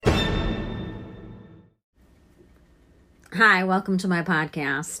Hi, welcome to my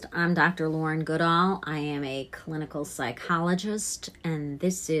podcast. I'm Dr. Lauren Goodall. I am a clinical psychologist, and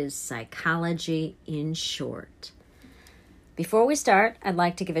this is Psychology in Short. Before we start, I'd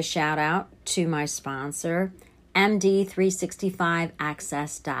like to give a shout out to my sponsor,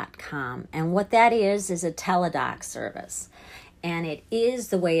 MD365access.com. And what that is a teledoc service. And it is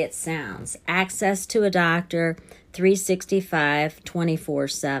the way it sounds, access to a doctor 365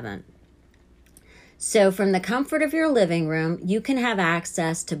 24/7. So from the comfort of your living room, you can have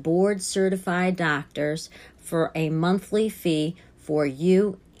access to board-certified doctors for a monthly fee for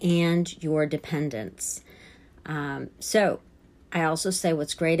you and your dependents. So I also say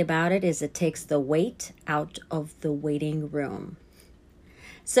what's great about it is it takes the weight out of the waiting room.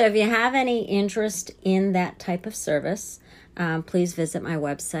 So if you have any interest in that type of service, please visit my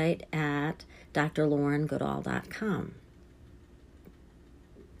website at drlaurengoodall.com.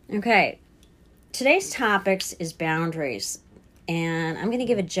 Okay. Today's topics is boundaries, and I'm going to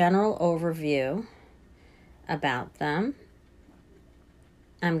give a general overview about them.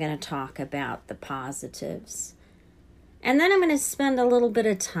 I'm going to talk about the positives, and then I'm going to spend a little bit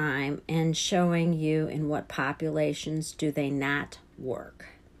of time in showing you in what populations do they not work.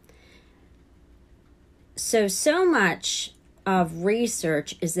 So much of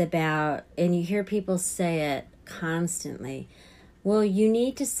research is about, and you hear people say it constantly, well, you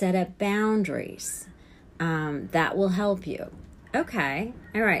need to set up boundaries. That will help you. Okay,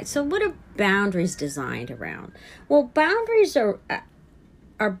 all right. So what are boundaries designed around? Well, boundaries are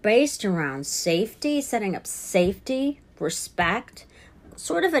based around safety, setting up safety, respect,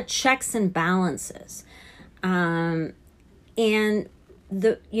 sort of a checks and balances. And it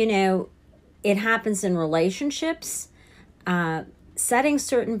happens in relationships, setting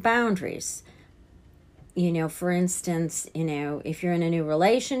certain boundaries. For instance, if you're in a new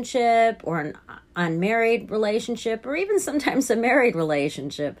relationship or an unmarried relationship or even sometimes a married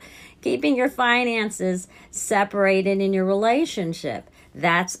relationship, keeping your finances separated in your relationship,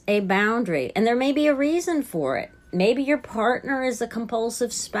 that's a boundary. And there may be a reason for it. Maybe your partner is a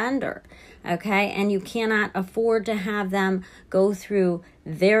compulsive spender, okay? And you cannot afford to have them go through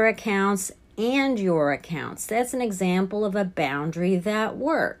their accounts and your accounts. That's an example of a boundary that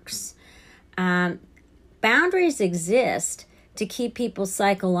works. Boundaries exist to keep people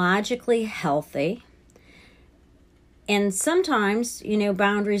psychologically healthy. And sometimes,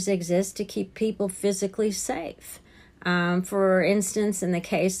 boundaries exist to keep people physically safe. For instance, in the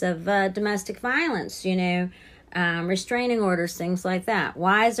case of domestic violence, restraining orders, things like that.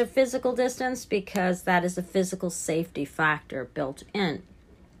 Why is there physical distance? Because that is a physical safety factor built in.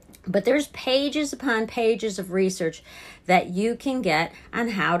 But there's pages upon pages of research that you can get on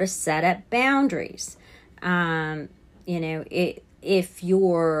how to set up boundaries. If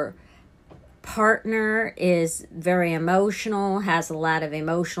your partner is very emotional, has a lot of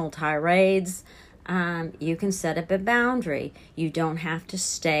emotional tirades, you can set up a boundary. You don't have to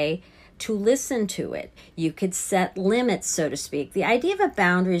stay to listen to it. You could set limits, so to speak. The idea of a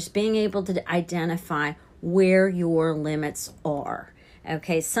boundary is being able to identify where your limits are.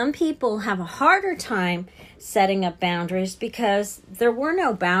 Okay, some people have a harder time setting up boundaries because there were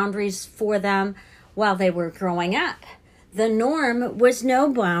no boundaries for them while they were growing up. The norm was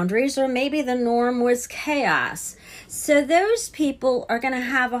no boundaries, or maybe the norm was chaos. So those people are going to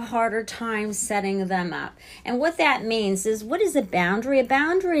have a harder time setting them up. And what that means is, what is a boundary? A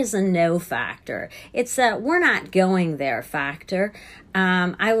boundary is a no factor. It's a we're not going there factor.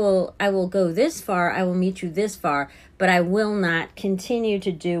 I will go this far, I will meet you this far, but I will not continue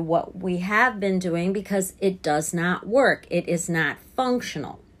to do what we have been doing because it does not work. It is not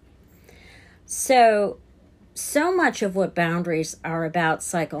functional. So much of what boundaries are about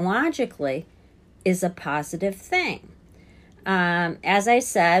psychologically is a positive thing. As I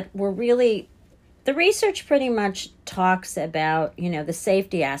said, the research pretty much talks about, the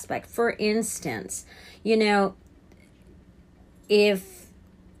safety aspect. For instance, if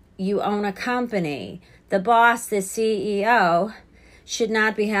you own a company, the boss, the CEO, should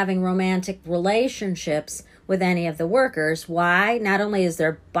not be having romantic relationships with any of the workers. Why? Not only is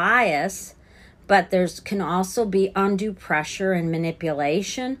there bias, but can also be undue pressure and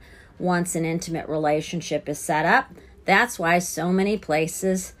manipulation once an intimate relationship is set up. That's why so many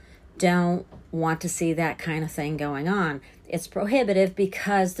places don't want to see that kind of thing going on. It's prohibitive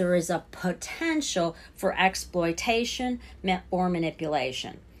because there is a potential for exploitation or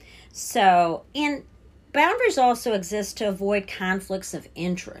manipulation. And boundaries also exist to avoid conflicts of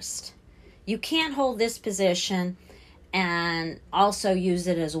interest. You can't hold this position and also use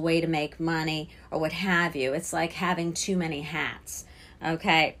it as a way to make money or what have you. It's like having too many hats.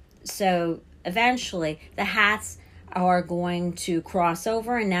 Okay, so eventually the hats are going to cross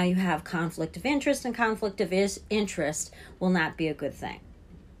over, and now you have conflict of interest, and conflict of interest will not be a good thing.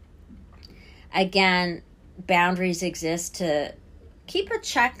 Again, boundaries exist to keep a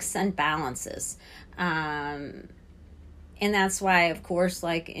checks and balances. And that's why, of course,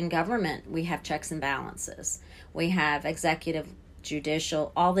 like in government, we have checks and balances. We have executive,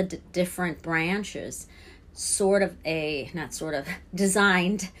 judicial, all the different branches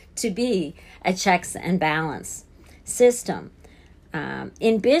designed to be a checks and balance system.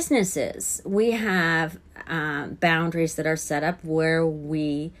 In businesses, we have boundaries that are set up where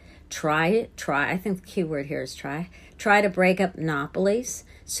we try, I think the key word here is try to break up monopolies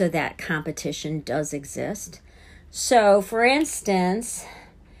so that competition does exist. So, for instance,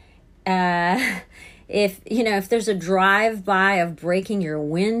 if there's a drive-by of breaking your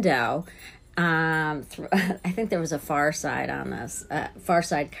window, I think there was a Far Side on this, Far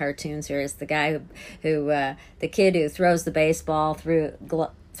Side cartoon series. The guy the kid who throws the baseball through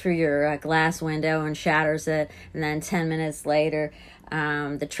your glass window and shatters it, and then 10 minutes later,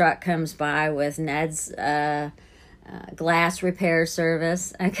 the truck comes by with Ned's glass repair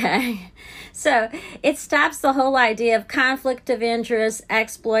service. Okay, so it stops the whole idea of conflict of interest,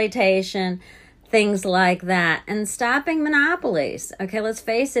 exploitation, things like that, and stopping monopolies. Okay, let's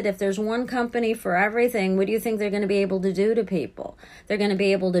face it, if there's one company for everything, what do you think they're going to be able to do to people? They're going to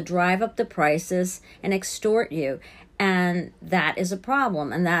be able to drive up the prices and extort you, and that is a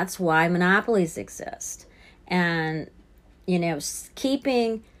problem, and that's why monopolies exist. And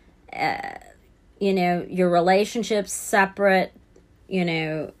keeping your relationships separate,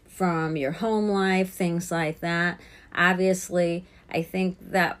 from your home life, things like that, obviously I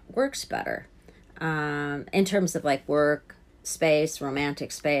think that works better. In terms of like work space,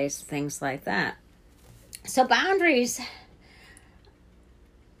 romantic space, things like that. So boundaries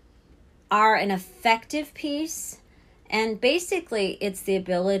are an effective piece, and basically it's the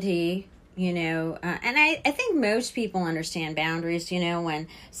ability, and I think most people understand boundaries, when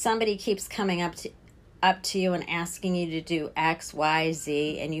somebody keeps coming up to you and asking you to do X, Y,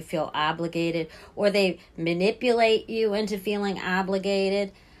 Z, and you feel obligated, or they manipulate you into feeling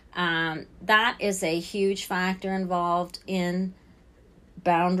obligated. That is a huge factor involved in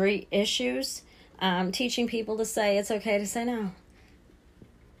boundary issues. Teaching people to say it's okay to say no.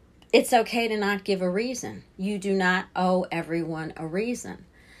 It's okay to not give a reason. You do not owe everyone a reason.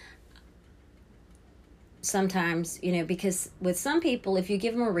 Sometimes, because with some people, if you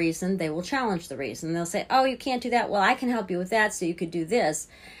give them a reason, they will challenge the reason. They'll say, oh, you can't do that. Well, I can help you with that, so you could do this.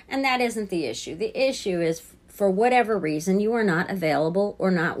 And that isn't the issue. The issue is, for whatever reason, you are not available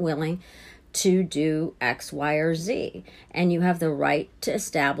or not willing to do X, Y, or Z. And you have the right to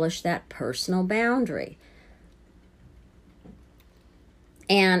establish that personal boundary.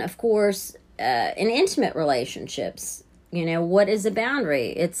 And, of course, in intimate relationships, what is a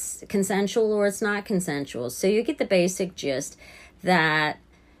boundary? It's consensual or it's not consensual. So you get the basic gist that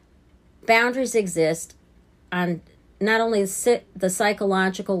boundaries exist on not only the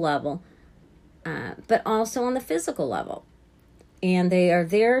psychological level, but also on the physical level. And they are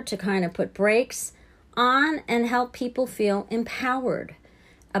there to kind of put brakes on and help people feel empowered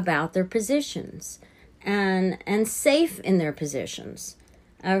about their positions and safe in their positions.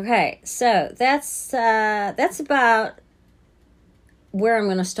 Okay, so that's about where I'm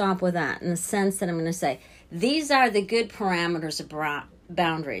going to stop with that, in the sense that I'm going to say, these are the good parameters of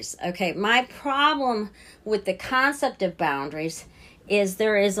boundaries. Okay, my problem with the concept of boundaries is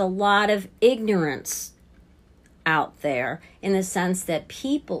there is a lot of ignorance out there, in the sense that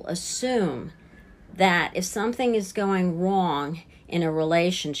people assume that if something is going wrong in a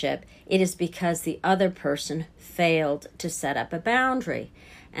relationship, it is because the other person failed to set up a boundary.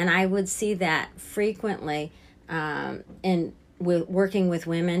 And I would see that frequently working with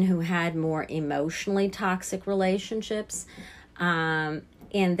women who had more emotionally toxic relationships. And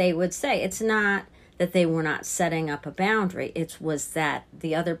they would say it's not that they were not setting up a boundary. It was that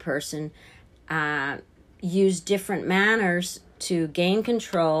the other person used different manners to gain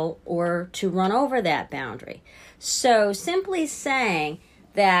control or to run over that boundary. So simply saying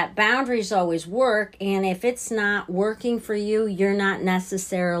that boundaries always work, and if it's not working for you, you're not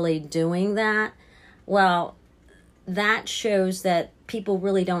necessarily doing that, well, that shows that people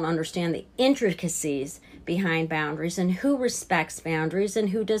really don't understand the intricacies behind boundaries and who respects boundaries and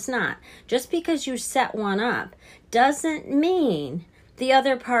who does not. Just because you set one up doesn't mean the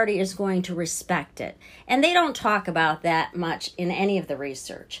other party is going to respect it. And they don't talk about that much in any of the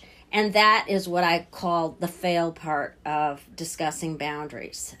research. And that is what I call the fail part of discussing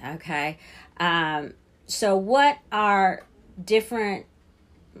boundaries, okay? So what are different,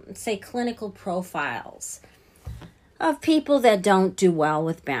 say, clinical profiles of people that don't do well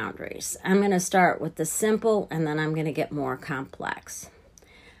with boundaries. I'm going to start with the simple and then I'm going to get more complex.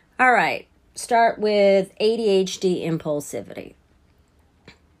 All right, start with ADHD impulsivity.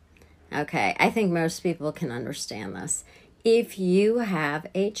 Okay, I think most people can understand this. If you have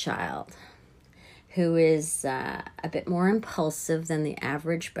a child who is a bit more impulsive than the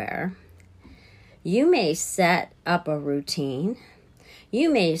average bear, you may set up a routine,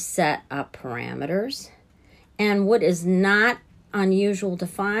 you may set up parameters, and what is not unusual to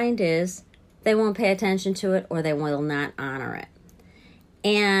find is they won't pay attention to it or they will not honor it.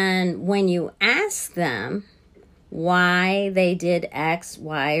 And when you ask them why they did X,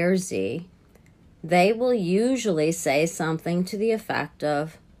 Y, or Z, they will usually say something to the effect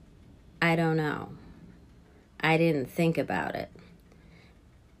of, I don't know. I didn't think about it.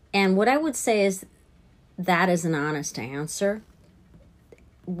 And what I would say is that is an honest answer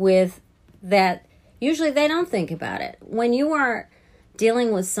with that. Usually they don't think about it. When you are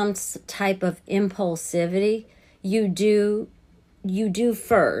dealing with some type of impulsivity, you do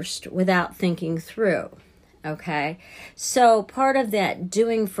first without thinking through, okay? So part of that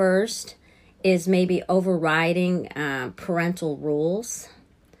doing first is maybe overriding parental rules.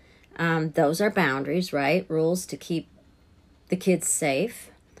 Those are boundaries, right? Rules to keep the kids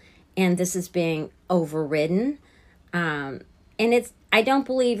safe. And this is being overridden. I don't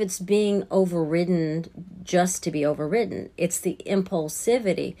believe it's being overridden just to be overridden. It's the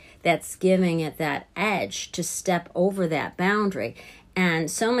impulsivity that's giving it that edge to step over that boundary.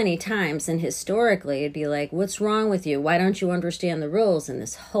 And so many times, and historically, it'd be like, what's wrong with you? Why don't you understand the rules? And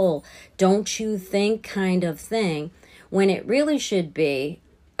this whole don't you think kind of thing, when it really should be,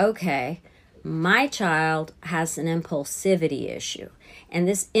 okay, my child has an impulsivity issue. And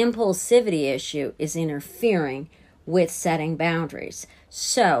this impulsivity issue is interfering with setting boundaries.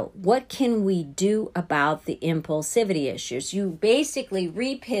 So what can we do about the impulsivity issues? You basically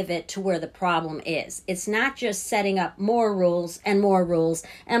repivot to where the problem is. It's not just setting up more rules and more rules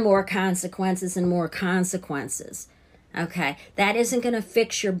and more consequences and more consequences. Okay, that isn't going to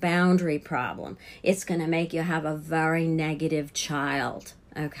fix your boundary problem. It's going to make you have a very negative child.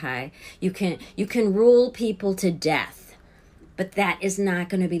 Okay, you can rule people to death, but that is not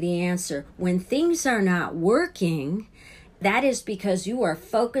going to be the answer. When things are not working, that is because you are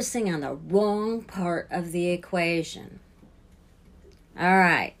focusing on the wrong part of the equation. All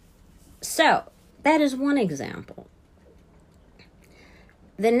right, so that is one example.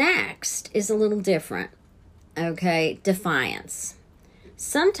 The next is a little different. Okay, defiance.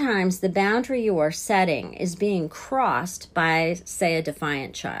 Sometimes the boundary you are setting is being crossed by, say, a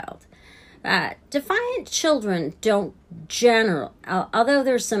defiant child. Defiant children don't although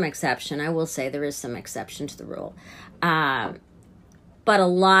there's some exception, I will say there is some exception to the rule. But a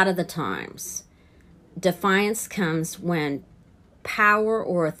lot of the times, defiance comes when power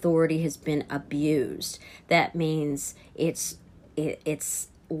or authority has been abused. That means it's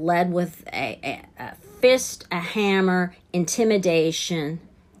led with a fist, a hammer, intimidation.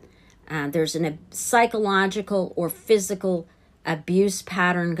 There's a psychological or physical abuse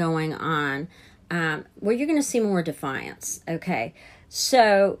pattern going on where you're going to see more defiance. Okay,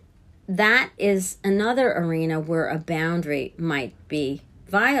 so that is another arena where a boundary might be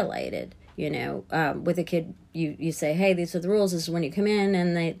violated. You know, with a kid, you say, hey, these are the rules. This is when you come in,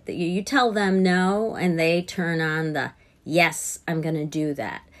 and you tell them no, and they turn on the yes, I'm going to do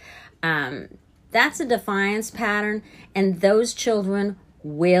that. That's a defiance pattern, and those children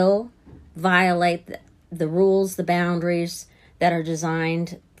will violate the rules, the boundaries that are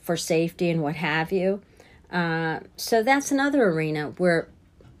designed for safety and what have you. So that's another arena where,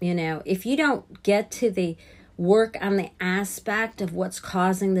 you know, if you don't get to the work on the aspect of what's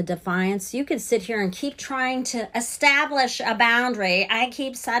causing the defiance, you could sit here and keep trying to establish a boundary. I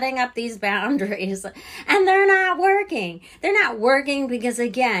keep setting up these boundaries and they're not working. They're not working because,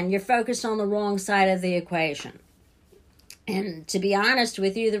 again, you're focused on the wrong side of the equation. And to be honest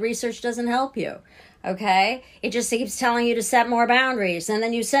with you, the research doesn't help you. Okay? It just keeps telling you to set more boundaries, and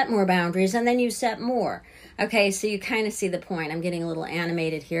then you set more boundaries, and then you set more. Okay, so you kind of see the point. I'm getting a little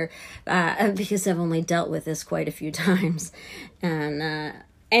animated here because I've only dealt with this quite a few times. And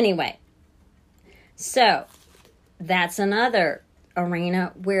anyway, so that's another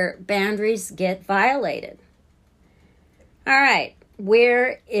arena where boundaries get violated. All right,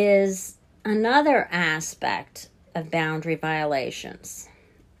 where is another aspect of boundary violations?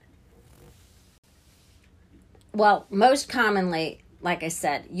 Well, most commonly, like I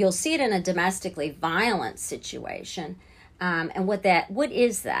said, you'll see it in a domestically violent situation. And what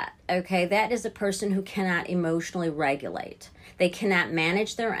is that? Okay, that is a person who cannot emotionally regulate. They cannot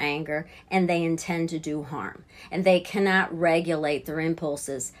manage their anger, and they intend to do harm. And they cannot regulate their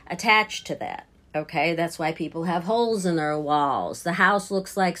impulses attached to that. Okay, that's why people have holes in their walls. The house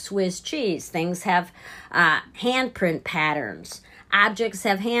looks like Swiss cheese. Things have handprint patterns. Objects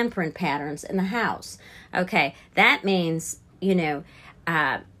have handprint patterns in the house. Okay, that means,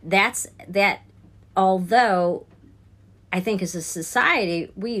 although I think as a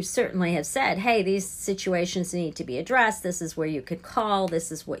society, we certainly have said, hey, these situations need to be addressed. This is where you could call.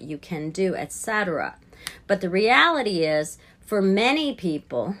 This is what you can do, etc. But the reality is, for many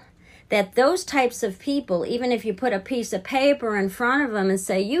people, that those types of people, even if you put a piece of paper in front of them and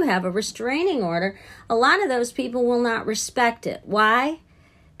say you have a restraining order, a lot of those people will not respect it. Why?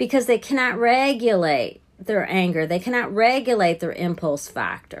 Because they cannot regulate their anger. They cannot regulate their impulse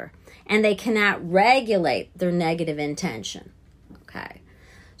factor. And they cannot regulate their negative intention. Okay.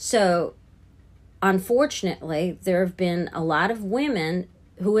 So, unfortunately, there have been a lot of women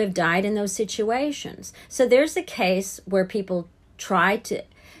who have died in those situations. So there's a case where people try to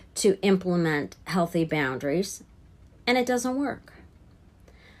implement healthy boundaries, and it doesn't work.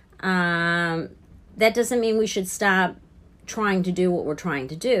 That doesn't mean we should stop trying to do what we're trying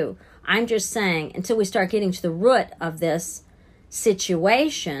to do. I'm just saying, until we start getting to the root of this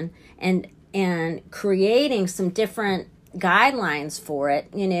situation and creating some different guidelines for it,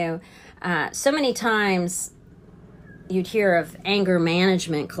 so many times you'd hear of anger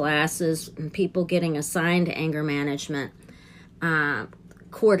management classes and people getting assigned to anger management,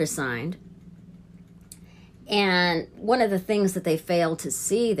 court assigned. And one of the things that they fail to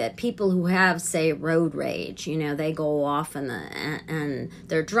see, that people who have, say, road rage, they go off and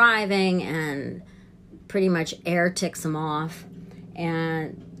they're driving and pretty much air ticks them off.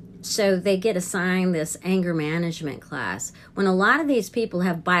 And so they get assigned this anger management class, when a lot of these people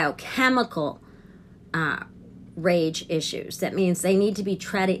have biochemical rage issues. That means they need to be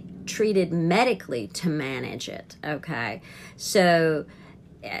treated medically to manage it, okay? So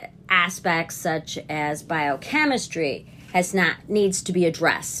aspects such as biochemistry needs to be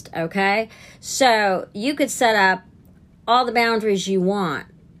addressed, okay? So you could set up all the boundaries you want,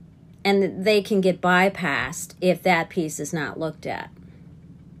 and they can get bypassed if that piece is not looked at.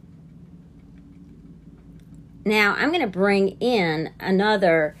 Now, I'm going to bring in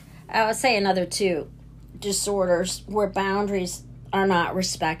another two disorders where boundaries are not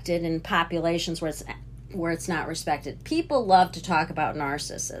respected in populations where it's not respected. People love to talk about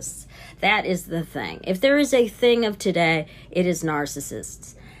narcissists. That is the thing. If there is a thing of today, it is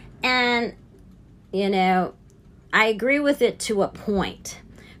narcissists. And, I agree with it to a point.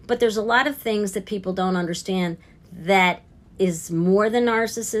 But there's a lot of things that people don't understand that is more than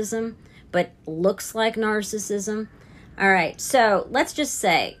narcissism, but looks like narcissism. All right, so let's just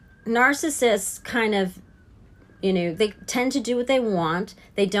say narcissists kind of, they tend to do what they want.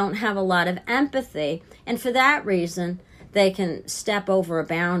 They don't have a lot of empathy. And for that reason, they can step over a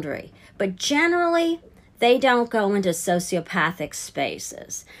boundary. But generally, they don't go into sociopathic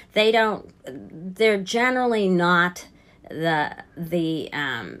spaces. They're generally not the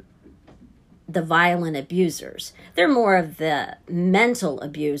violent abusers. They're more of the mental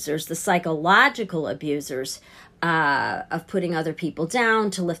abusers, the psychological abusers, of putting other people down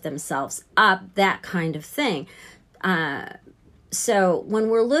to lift themselves up, that kind of thing. So when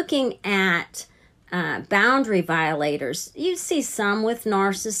we're looking at boundary violators, you see some with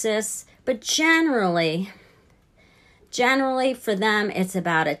narcissists, but generally for them, it's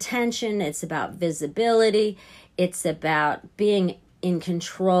about attention, it's about visibility, it's about being in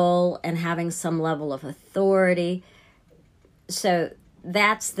control and having some level of authority. So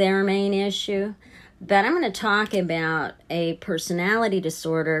that's their main issue. But I'm going to talk about a personality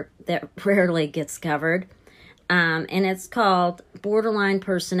disorder that rarely gets covered, and it's called borderline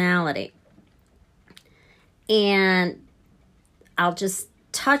personality. And I'll just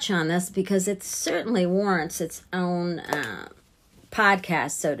touch on this because it certainly warrants its own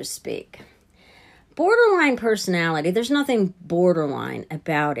podcast, so to speak. Borderline personality, there's nothing borderline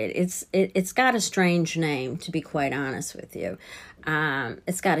about it. It's got a strange name, to be quite honest with you.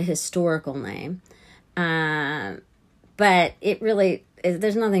 It's got a historical name. But it really,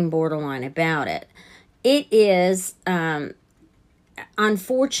 there's nothing borderline about it. It is,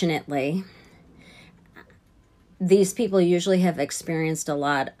 unfortunately, these people usually have experienced a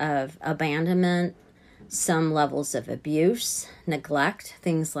lot of abandonment, some levels of abuse, neglect,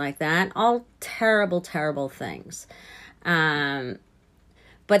 things like that. All terrible, terrible things. But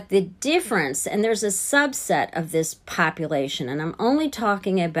the difference, and there's a subset of this population, and I'm only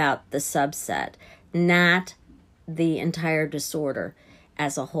talking about the subset, not the entire disorder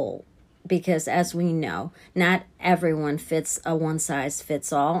as a whole. Because as we know, not everyone fits a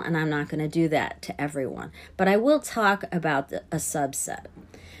one-size-fits-all, and I'm not going to do that to everyone. But I will talk about a subset.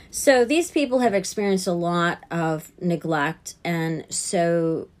 So these people have experienced a lot of neglect, and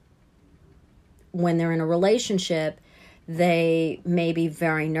so when they're in a relationship, they may be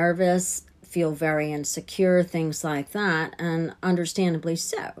very nervous, feel very insecure, things like that, and understandably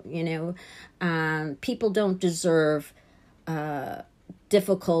so. People don't deserve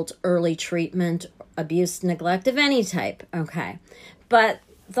difficult early treatment, abuse, neglect of any type, okay? But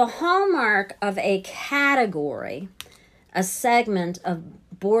the hallmark of a category, a segment of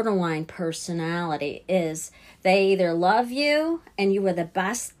borderline personality, is they either love you and you are the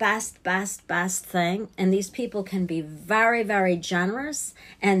best thing, and these people can be very, very generous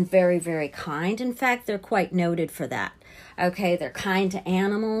and very, very kind. In fact, they're quite noted for that, okay? They're kind to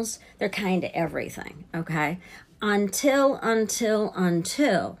animals, they're kind to everything, okay? Until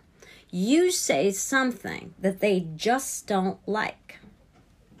you say something that they just don't like.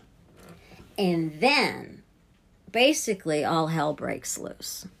 And then basically all hell breaks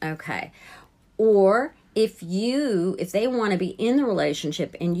loose, okay? Or if they want to be in the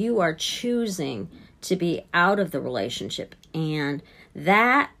relationship and you are choosing to be out of the relationship, and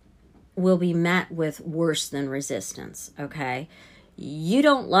that will be met with worse than resistance, okay? You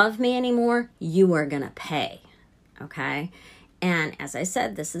don't love me anymore, you are going to pay. Okay? And as I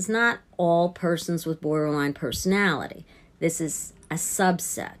said, this is not all persons with borderline personality. This is a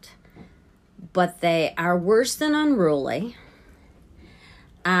subset. But they are worse than unruly.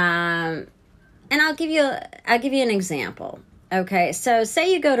 And I'll give you an example. Okay? So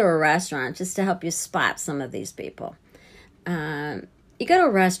say you go to a restaurant, just to help you spot some of these people. You go to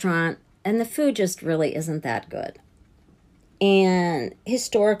a restaurant and the food just really isn't that good. And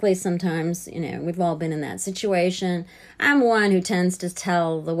historically, sometimes, we've all been in that situation. I'm one who tends to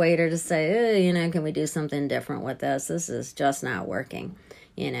tell the waiter to say, can we do something different with this? This is just not working,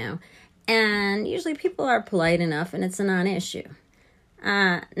 And usually people are polite enough and it's a non-issue.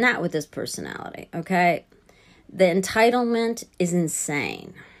 Not with this personality, okay? The entitlement is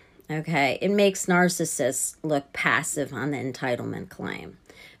insane, okay? It makes narcissists look passive on the entitlement claim,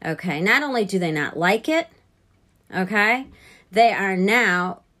 okay? Not only do they not like it, okay, they are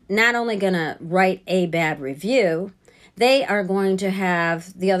now not only going to write a bad review, they are going to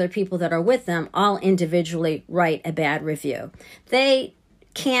have the other people that are with them all individually write a bad review. They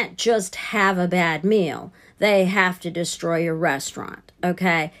can't just have a bad meal. They have to destroy your restaurant,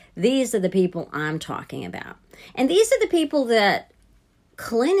 okay? These are the people I'm talking about. And these are the people that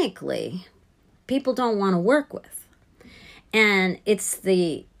clinically people don't want to work with. And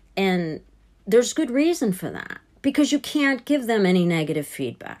there's good reason for that. Because you can't give them any negative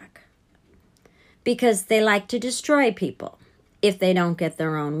feedback. Because they like to destroy people if they don't get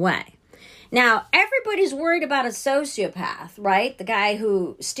their own way. Now, everybody's worried about a sociopath, right? The guy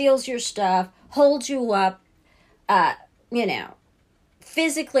who steals your stuff, holds you up,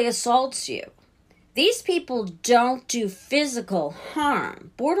 physically assaults you. These people don't do physical harm.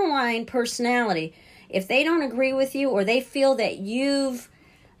 Borderline personality, if they don't agree with you or they feel that you've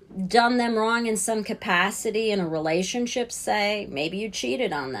done them wrong in some capacity in a relationship, say, maybe you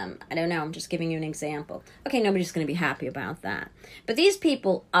cheated on them. I don't know, I'm just giving you an example. Okay, nobody's going to be happy about that. But these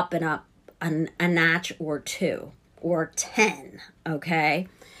people up and up a notch or two or 10, okay?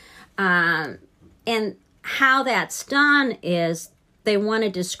 And how that's done is they want to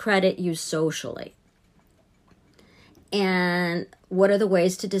discredit you socially. And what are the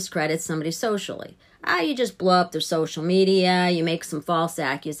ways to discredit somebody socially? You just blow up their social media, you make some false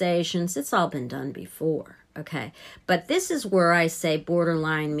accusations. It's all been done before, okay? But this is where I say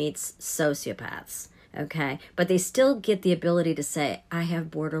borderline meets sociopaths, okay? But they still get the ability to say, I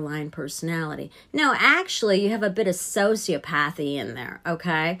have borderline personality. No, actually, you have a bit of sociopathy in there,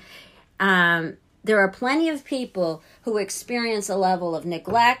 okay? There are plenty of people who experience a level of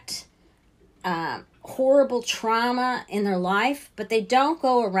neglect, horrible trauma in their life, but they don't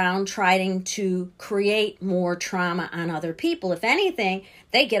go around trying to create more trauma on other people. If anything,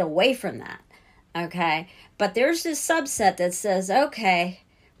 they get away from that, okay? But there's this subset that says, okay,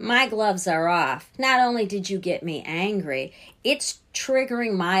 my gloves are off. Not only did you get me angry, it's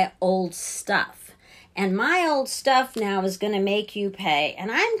triggering my old stuff. And my old stuff now is going to make you pay.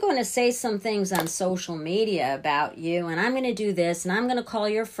 And I'm going to say some things on social media about you, and I'm going to do this, and I'm going to call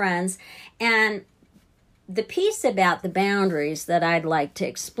your friends. And the piece about the boundaries that I'd like to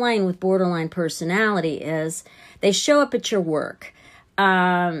explain with borderline personality is they show up at your work.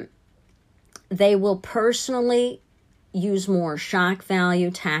 They will personally use more shock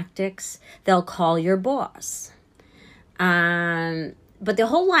value tactics. They'll call your boss. But the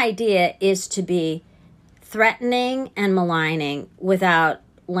whole idea is to be threatening and maligning without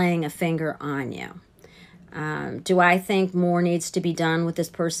laying a finger on you. Do I think more needs to be done with this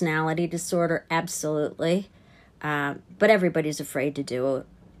personality disorder? Absolutely. But everybody's afraid to do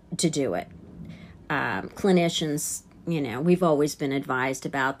it. Clinicians, we've always been advised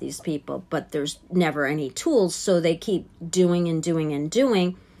about these people, but there's never any tools, so they keep doing and doing and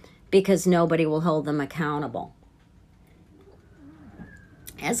doing because nobody will hold them accountable.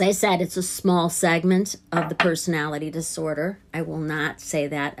 As I said, it's a small segment of the personality disorder. I will not say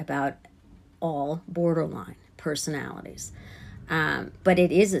that about all borderline personalities. But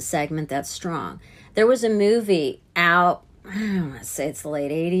it is a segment that's strong. There was a movie out, I don't want to say it's the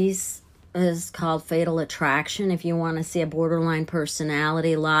late 80s. It's called Fatal Attraction. If you want to see a borderline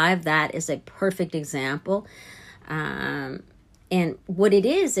personality live, that is a perfect example. And what it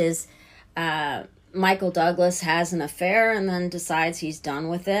is Michael Douglas has an affair and then decides he's done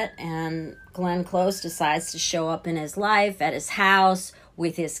with it. And Glenn Close decides to show up in his life, at his house,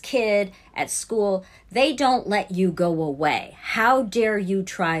 with his kid, at school. They don't let you go away. How dare you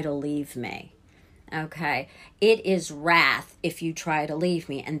try to leave me? Okay. It is wrath if you try to leave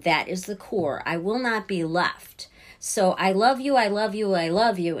me. And that is the core. I will not be left. So I love you, I love you, I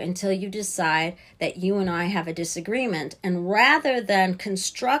love you until you decide that you and I have a disagreement. And rather than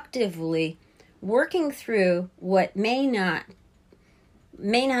constructively working through what may not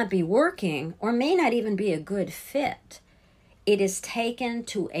be working or may not even be a good fit, it is taken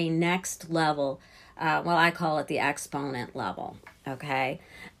to a next level. I call it the exponent level. Okay.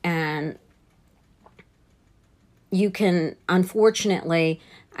 And you can, unfortunately,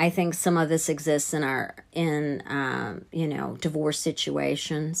 I think some of this exists in divorce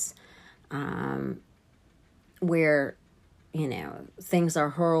situations, where, things are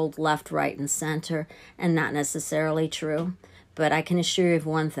hurled left, right, and center, and not necessarily true. But I can assure you of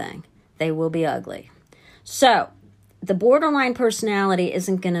one thing: they will be ugly. So, the borderline personality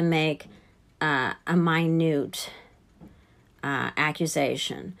isn't going to make a minute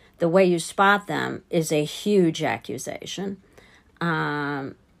accusation. The way you spot them is a huge accusation.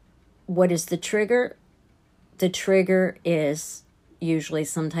 What is the trigger? The trigger is usually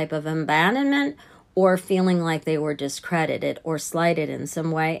some type of abandonment or feeling like they were discredited or slighted in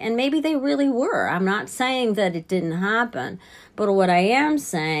some way. And maybe they really were. I'm not saying that it didn't happen. But what I am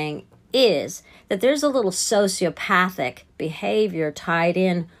saying is that there's a little sociopathic behavior tied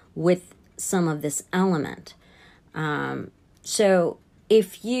in with some of this element. So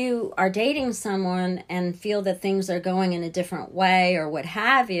if you are dating someone and feel that things are going in a different way or what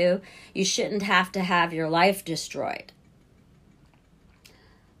have you, you shouldn't have to have your life destroyed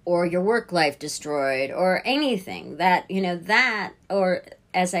or your work life destroyed or anything or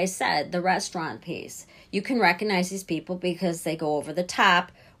as I said, the restaurant piece. You can recognize these people because they go over the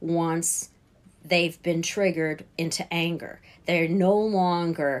top once they've been triggered into anger. They no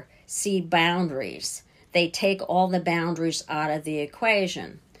longer see boundaries. They take all the boundaries out of the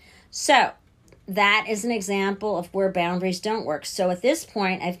equation. So that is an example of where boundaries don't work. So at this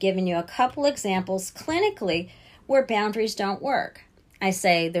point, I've given you a couple examples clinically where boundaries don't work. I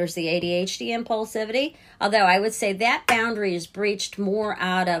say there's the ADHD impulsivity, although I would say that boundary is breached more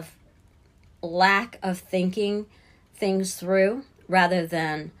out of lack of thinking things through rather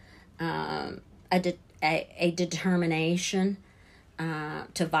than a determination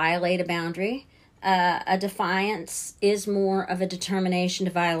to violate a boundary. A defiance is more of a determination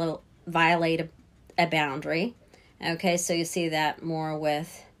to violate a boundary. Okay, so you see that more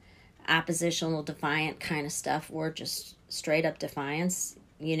with oppositional defiant kind of stuff or just straight up defiance.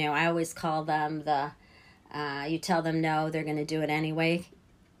 I always call them you tell them no, they're going to do it anyway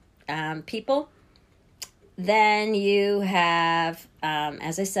people. Then you have,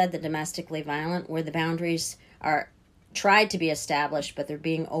 as I said, the domestically violent, where the boundaries are tried to be established, but they're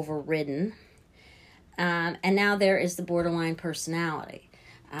being overridden. And now there is the borderline personality,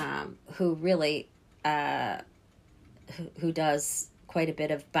 who really, who does quite a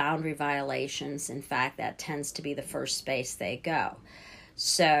bit of boundary violations. In fact, that tends to be the first space they go.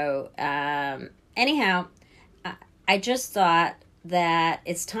 So, anyhow, I just thought that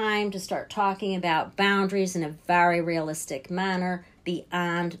it's time to start talking about boundaries in a very realistic manner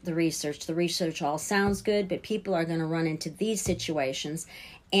beyond the research. The research all sounds good, but people are going to run into these situations.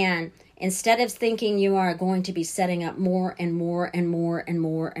 And instead of thinking you are going to be setting up more and more and more and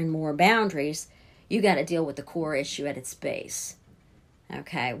more and more boundaries, you got to deal with the core issue at its base.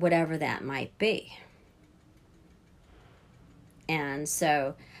 Okay, whatever that might be. And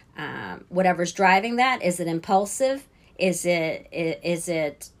so whatever's driving that, is it impulsive? Is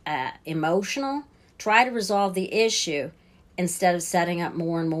it emotional? try to resolve the issue instead of setting up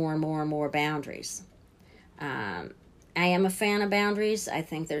more and more and more and more boundaries. I am a fan of boundaries. I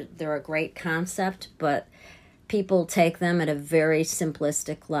think they're a great concept, but people take them at a very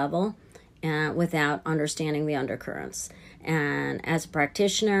simplistic level without understanding the undercurrents. And as a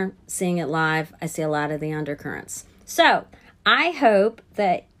practitioner, seeing it live, I see a lot of the undercurrents. So I hope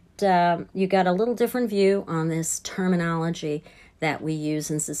that you got a little different view on this terminology that we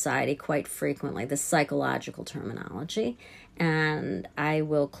use in society quite frequently, the psychological terminology. And I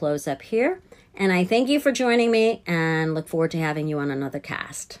will close up here. And I thank you for joining me and look forward to having you on another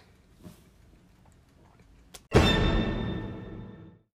cast.